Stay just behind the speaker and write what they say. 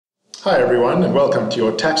Hi everyone, and welcome to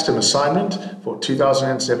your TaxTim assignment for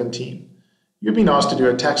 2017. You've been asked to do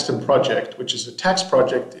a TaxTim project, which is a tax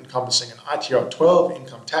project encompassing an ITR 12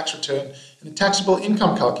 income tax return and a taxable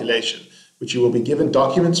income calculation, which you will be given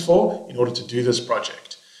documents for in order to do this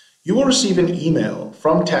project. You will receive an email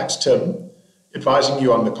from TaxTim advising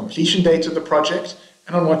you on the completion date of the project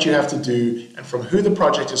and on what you have to do and from who the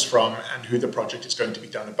project is from and who the project is going to be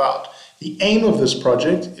done about. The aim of this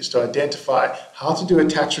project is to identify how to do a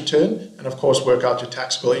tax return and of course work out your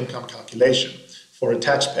taxable income calculation for a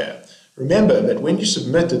taxpayer. Remember that when you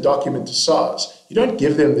submit a document to SARS, you don't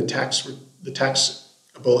give them the taxable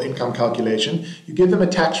income calculation, you give them a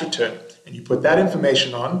tax return and you put that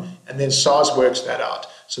information on and then SARS works that out.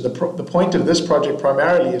 So the point of this project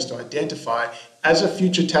primarily is to identify, as a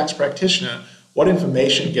future tax practitioner, what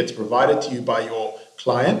information gets provided to you by your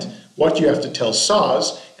client, what you have to tell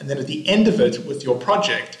SARS, and then at the end of it with your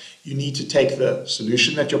project, you need to take the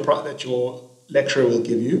solution that your lecturer will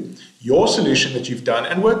give you, your solution that you've done,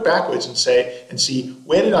 and work backwards and see,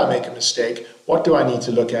 where did I make a mistake? What do I need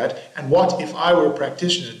to look at? And what, if I were a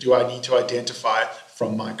practitioner, do I need to identify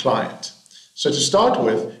from my client? So to start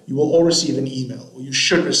with, you will all receive an email, or you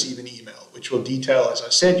should receive an email, which will detail, as I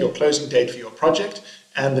said, your closing date for your project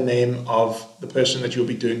and the name of the person that you'll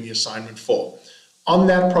be doing the assignment for. On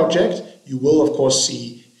that project, you will, of course,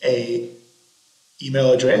 see an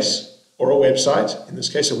email address or a website. In this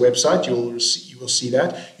case, a website. You will see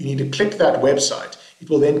that. You need to click that website. It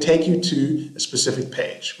will then take you to a specific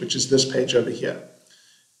page, which is this page over here.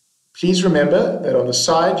 Please remember that on the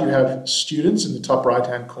side, you have students in the top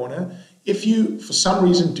right-hand corner. If you, for some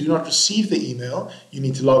reason, do not receive the email, you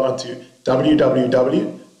need to log on to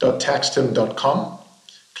www.taxtim.com.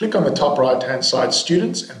 Click on the top right-hand side,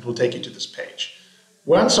 Students, and it will take you to this page.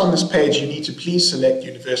 Once on this page, you need to please select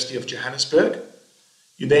University of Johannesburg.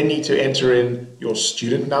 You then need to enter in your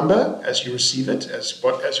student number as you receive it, as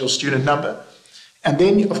your student number. And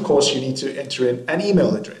then, of course, you need to enter in an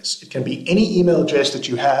email address. It can be any email address that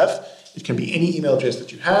you have.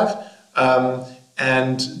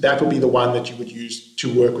 And that will be the one that you would use to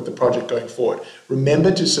work with the project going forward. Remember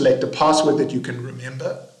to select a password that you can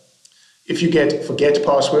remember. If you get forget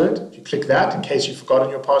password, if you click that in case you've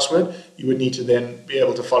forgotten your password, you would need to then be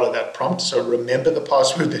able to follow that prompt. So remember the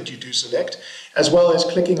password that you do select, as well as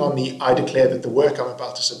clicking on the I declare that the work I'm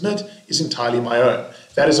about to submit is entirely my own.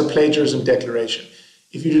 That is a plagiarism declaration.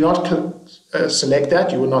 If you do not select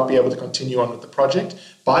that, you will not be able to continue on with the project.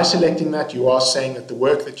 By selecting that, you are saying that the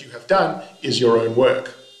work that you have done is your own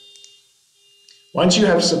work. Once you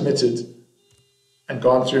have submitted and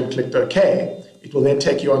gone through and clicked OK, it will then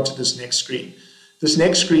take you onto this next screen. This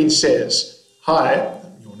next screen says, hi,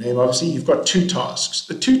 your name obviously, you've got two tasks.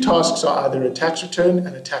 The two tasks are either a tax return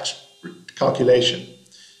and a tax calculation.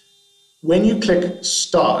 When you click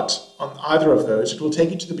Start on either of those, it will take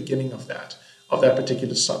you to the beginning of that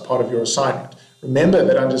particular part of your assignment. Remember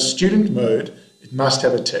that under student mode, it must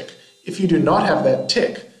have a tick. If you do not have that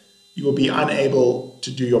tick, you will be unable to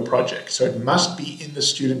do your project. So it must be in the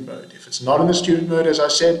student mode. If it's not in the student mode, as I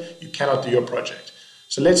said, you cannot do your project.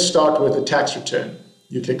 So let's start with the tax return.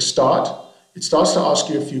 You click Start. It starts to ask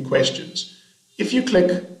you a few questions. If you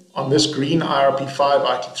click on this green IRP5,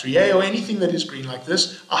 IT3A, or anything that is green like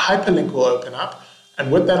this, a hyperlink will open up. And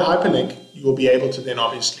with that hyperlink, you will be able to then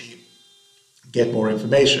obviously get more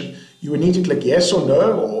information. You would need to click yes or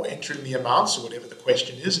no, or enter in the amounts, or whatever the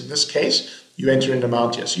question is. In this case, you enter in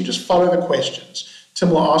amount yes. You just follow the questions. Tim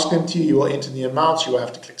will ask them to you. You will enter the amounts. You will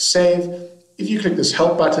have to click save. If you click this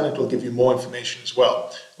help button, it will give you more information as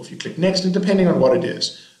well. Or if you click next, and depending on what it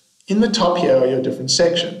is. In the top here are your different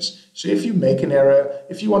sections. So if you make an error,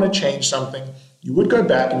 if you want to change something, you would go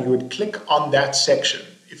back and you would click on that section.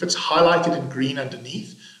 If it's highlighted in green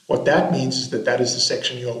underneath, what that means is that that is the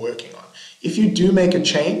section you are working on. If you do make a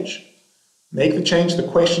change, make the change, the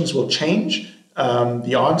questions will change.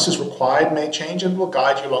 The answers required may change and will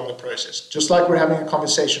guide you along the process. Just like we're having a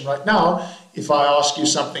conversation right now, if I ask you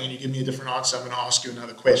something and you give me a different answer, I'm going to ask you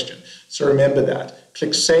another question. So remember that.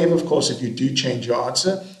 Click save, of course, if you do change your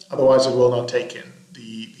answer. Otherwise, it will not take in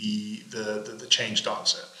the changed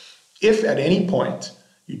answer. If at any point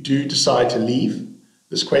you do decide to leave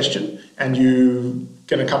this question and you're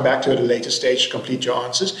going to come back to it at a later stage to complete your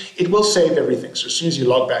answers, it will save everything. So as soon as you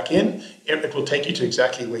log back in, it will take you to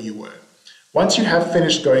exactly where you were. Once you have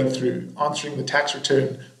finished going through answering the tax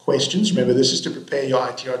return questions, remember this is to prepare your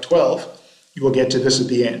ITR 12, you will get to this at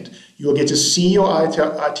the end. You will get to see your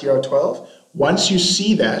ITR 12. Once you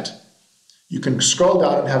see that, you can scroll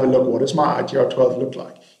down and have a look, what does my ITR 12 look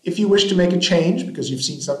like? If you wish to make a change because you've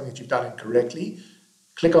seen something that you've done incorrectly,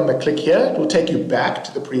 click on the click here. It will take you back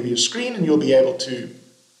to the previous screen and you'll be able to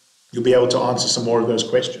you'll be able to answer some more of those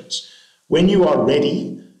questions. When you are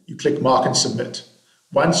ready, you click Mark and Submit.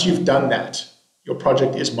 Once you've done that, your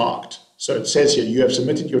project is marked. So it says here, you have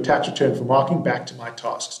submitted your tax return for marking back to my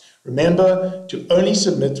tasks. Remember to only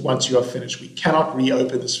submit once you are finished. We cannot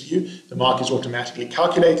reopen this for you. The mark is automatically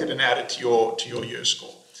calculated and added to your year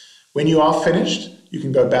score. When you are finished, you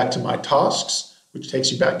can go back to my tasks, which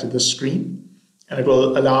takes you back to this screen, and it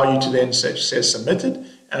will allow you to then say, it says submitted,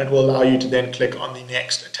 and it will allow you to then click on the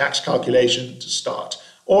next tax calculation to start.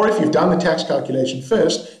 Or if you've done the tax calculation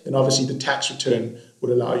first, then obviously the tax return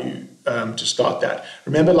would allow you to start that.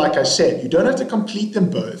 Remember, like I said, you don't have to complete them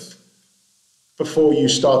both before you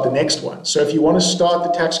start the next one. So if you want to start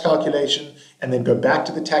the tax calculation and then go back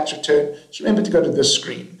to the tax return, just remember to go to this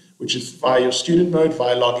screen, which is via your student mode,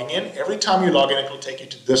 via logging in. Every time you log in, it will take you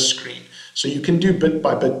to this screen. So you can do bit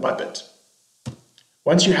by bit by bit.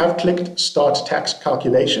 Once you have clicked Start Tax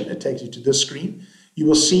Calculation, it takes you to this screen. You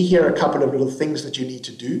will see here a couple of little things that you need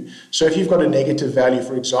to do. So if you've got a negative value,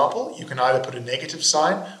 for example, you can either put a negative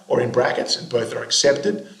sign or in brackets, and both are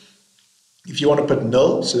accepted. If you want to put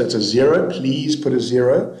nil, so that's a 0, please put a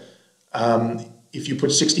 0. If you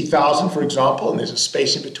put 60,000, for example, and there's a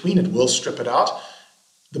space in between, it will strip it out.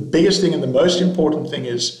 The biggest thing and the most important thing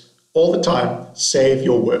is all the time, save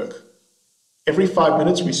your work. Every 5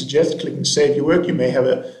 minutes, we suggest clicking Save Your Work. You may have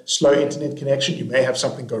a slow internet connection. You may have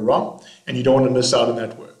something go wrong, and you don't want to miss out on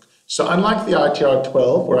that work. So unlike the ITR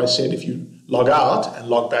 12, where I said if you log out and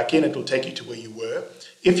log back in, it will take you to where you were.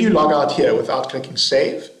 If you log out here without clicking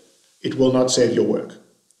Save, it will not save your work.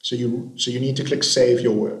 So you need to click Save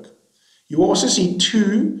Your Work. You will also see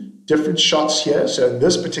two different shots here. So in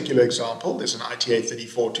this particular example, there's an ITA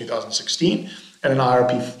 34 2016 and an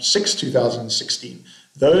IRP 6 2016.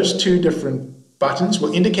 Those two different buttons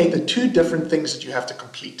will indicate the two different things that you have to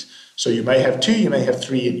complete. So you may have 2, you may have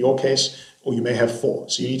 3 in your case, or you may have 4.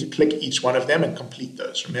 So you need to click each one of them and complete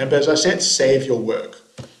those. Remember, as I said, save your work.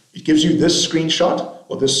 It gives you this screenshot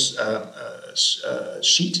or this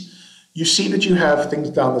sheet. You see that you have things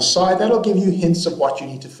down the side. That'll give you hints of what you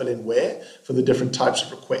need to fill in where for the different types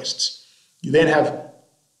of requests. You then have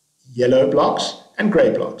yellow blocks and gray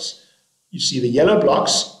blocks. You see the yellow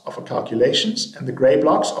blocks are for calculations and the gray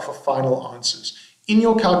blocks are for final answers. In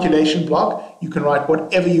your calculation block, you can write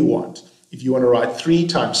whatever you want. If you want to write 3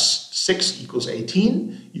 times 6 equals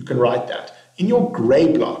 18, you can write that. In your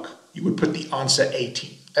gray block, you would put the answer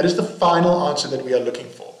 18. That is the final answer that we are looking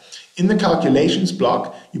for. In the calculations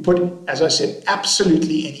block, you put, as I said,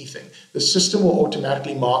 absolutely anything. The system will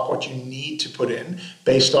automatically mark what you need to put in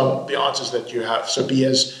based on the answers that you have. So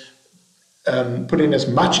put in as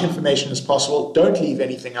much information as possible. Don't leave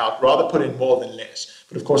anything out. Rather put in more than less.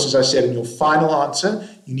 But of course, as I said, in your final answer,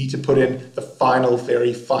 you need to put in the final,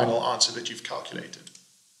 very final answer that you've calculated.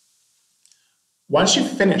 Once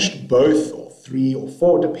you've finished both or 3 or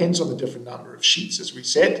 4, depends on the different number of sheets, as we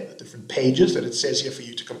said, the different pages that it says here for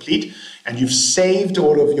you to complete, and you've saved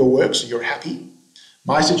all of your work, so you're happy.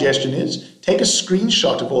 My suggestion is take a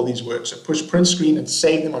screenshot of all these works, so push print screen and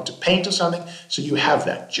save them onto Paint or something, so you have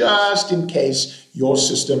that just in case your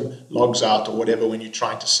system logs out or whatever when you're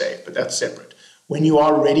trying to save, but that's separate. When you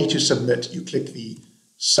are ready to submit, you click the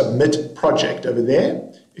Submit Project over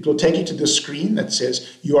there. It will take you to the screen that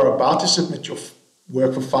says you are about to submit your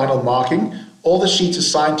work for final marking. All the sheets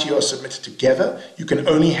assigned to you are submitted together. You can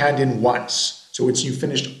only hand in once. So once you've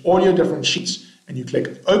finished all your different sheets and you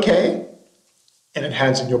click OK, and it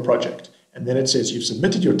hands in your project. And then it says you've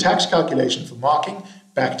submitted your tax calculation for marking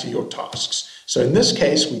back to your tasks. So in this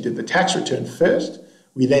case, we did the tax return first.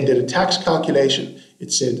 We then did a tax calculation.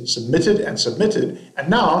 It said submitted and submitted. And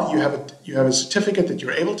now you have a certificate that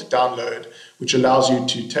you're able to download, which allows you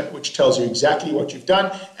which tells you exactly what you've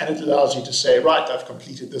done. And it allows you to say, right, I've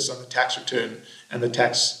completed this on the tax return and the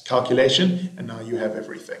tax calculation. And now you have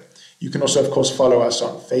everything. You can also, of course, follow us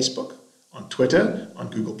on Facebook, on Twitter, on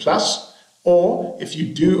Google+. Or if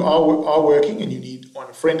you are working and you need, or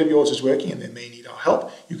a friend of yours is working and they may need our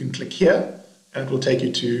help, you can click here and it will take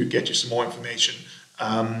you to get you some more information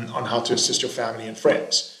on how to assist your family and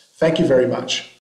friends. Thank you very much.